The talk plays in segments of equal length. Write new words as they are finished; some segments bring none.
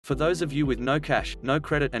For those of you with no cash, no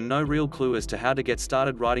credit and no real clue as to how to get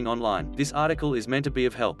started writing online, this article is meant to be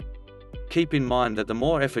of help. Keep in mind that the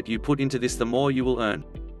more effort you put into this, the more you will earn.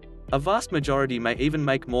 A vast majority may even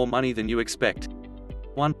make more money than you expect.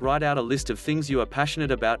 1. Write out a list of things you are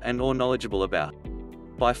passionate about and/or knowledgeable about.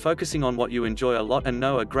 By focusing on what you enjoy a lot and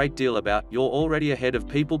know a great deal about, you're already ahead of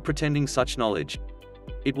people pretending such knowledge.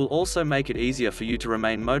 It will also make it easier for you to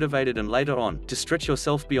remain motivated and later on, to stretch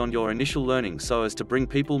yourself beyond your initial learning so as to bring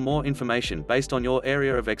people more information based on your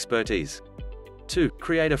area of expertise. 2.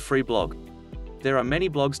 Create a free blog. There are many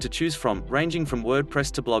blogs to choose from, ranging from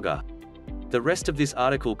WordPress to Blogger. The rest of this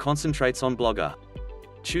article concentrates on Blogger.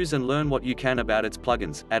 Choose and learn what you can about its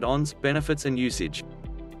plugins, add-ons, benefits and usage.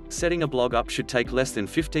 Setting a blog up should take less than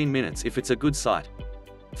 15 minutes if it's a good site.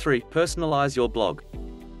 3. Personalize your blog.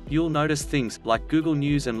 You'll notice things like Google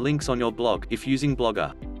News and links on your blog if using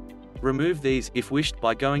Blogger. Remove these, if wished,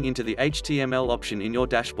 by going into the HTML option in your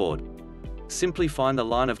dashboard. Simply find the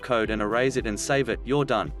line of code and erase it and save it, you're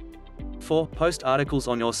done. 4. Post articles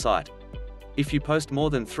on your site. If you post more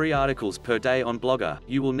than 3 articles per day on Blogger,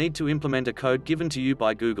 you will need to implement a code given to you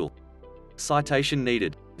by Google. Citation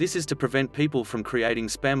needed. This is to prevent people from creating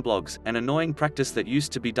spam blogs, an annoying practice that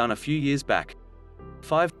used to be done a few years back.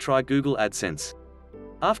 5. Try Google AdSense.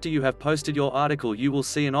 After you have posted your article, you will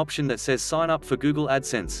see an option that says sign up for Google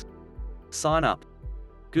AdSense. Sign up.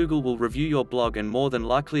 Google will review your blog and more than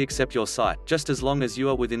likely accept your site, just as long as you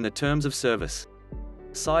are within the terms of service.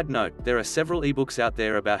 Side note, there are several ebooks out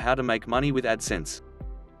there about how to make money with AdSense.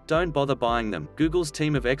 Don't bother buying them. Google's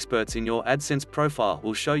team of experts in your AdSense profile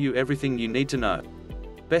will show you everything you need to know.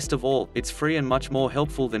 Best of all, it's free and much more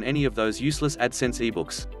helpful than any of those useless AdSense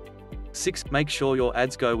ebooks. 6. Make sure your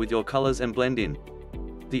ads go with your colors and blend in.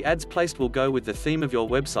 The ads placed will go with the theme of your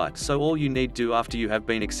website, so all you need to do after you have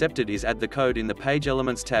been accepted is add the code in the Page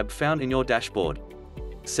Elements tab found in your dashboard.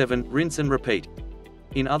 7. Rinse and repeat.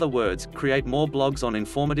 In other words, create more blogs on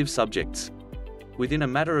informative subjects. Within a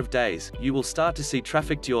matter of days, you will start to see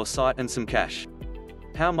traffic to your site and some cash.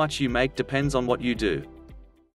 How much you make depends on what you do.